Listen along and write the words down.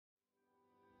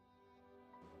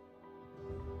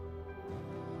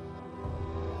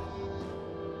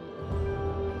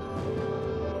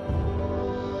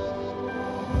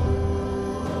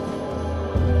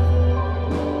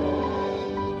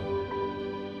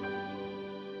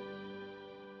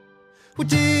We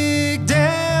dig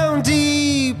down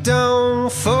deep,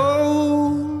 don't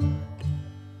fold,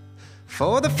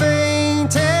 for the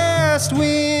faintest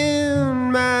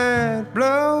wind might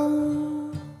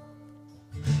blow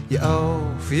you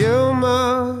off your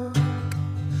mark,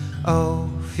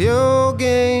 off your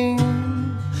game,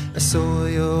 and so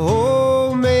your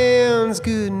old man's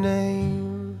good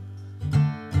name.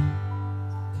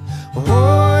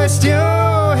 Hoist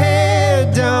your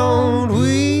head, don't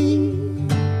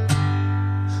weep,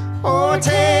 or a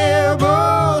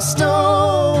terrible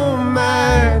storm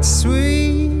might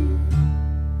sweep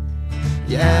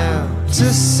you out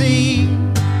to sea.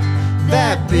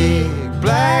 That big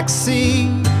black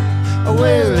sea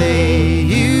will lay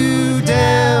you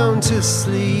down to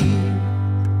sleep.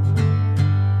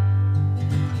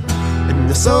 And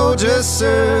the soldiers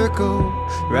circle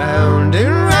round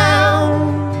and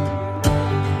round,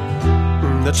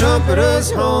 the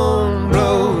trumpeter's horn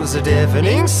blows a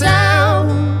deafening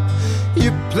sound.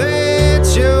 You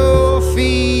plant your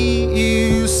feet,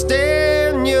 you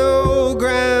stand your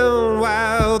ground,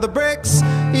 while the bricks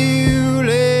you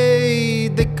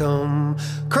laid, they come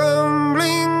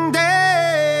crumbling down.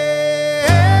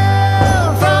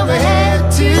 From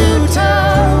head to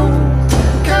toe,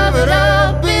 covered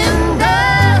up in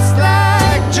dust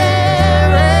like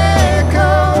Jericho.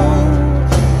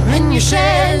 Then you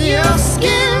shed your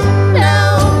skin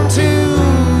down to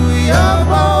your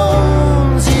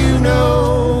bones. You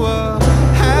know a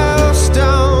house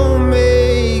don't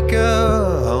make a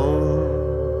home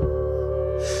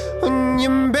when you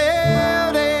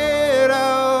build it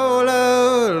all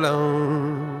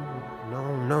alone. No,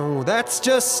 no, that's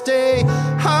just a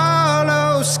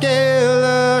hollow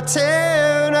skeleton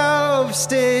of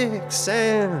sticks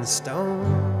and stones.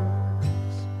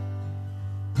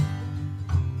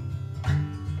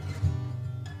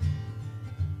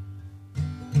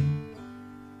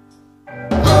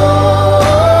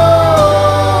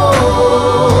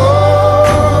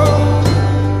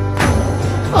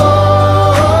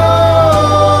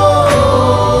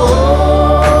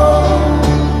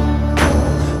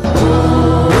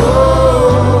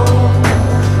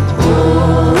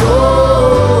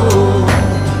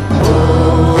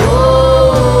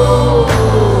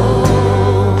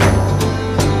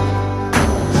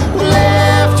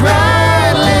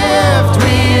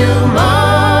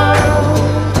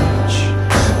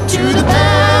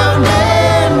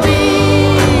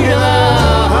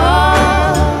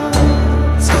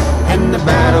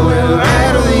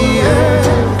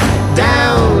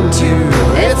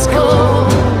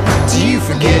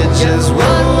 Just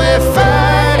what we're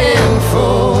fighting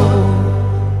for.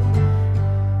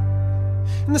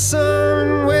 And the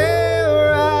sun will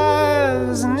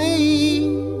rise in the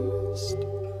east,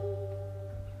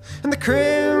 and the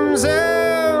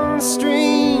crimson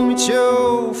stream at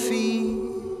your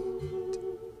feet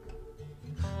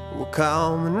will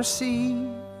calm and recede,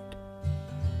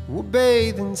 will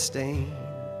bathe and stain.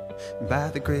 By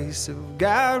the grace of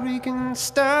God we can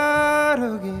start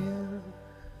again.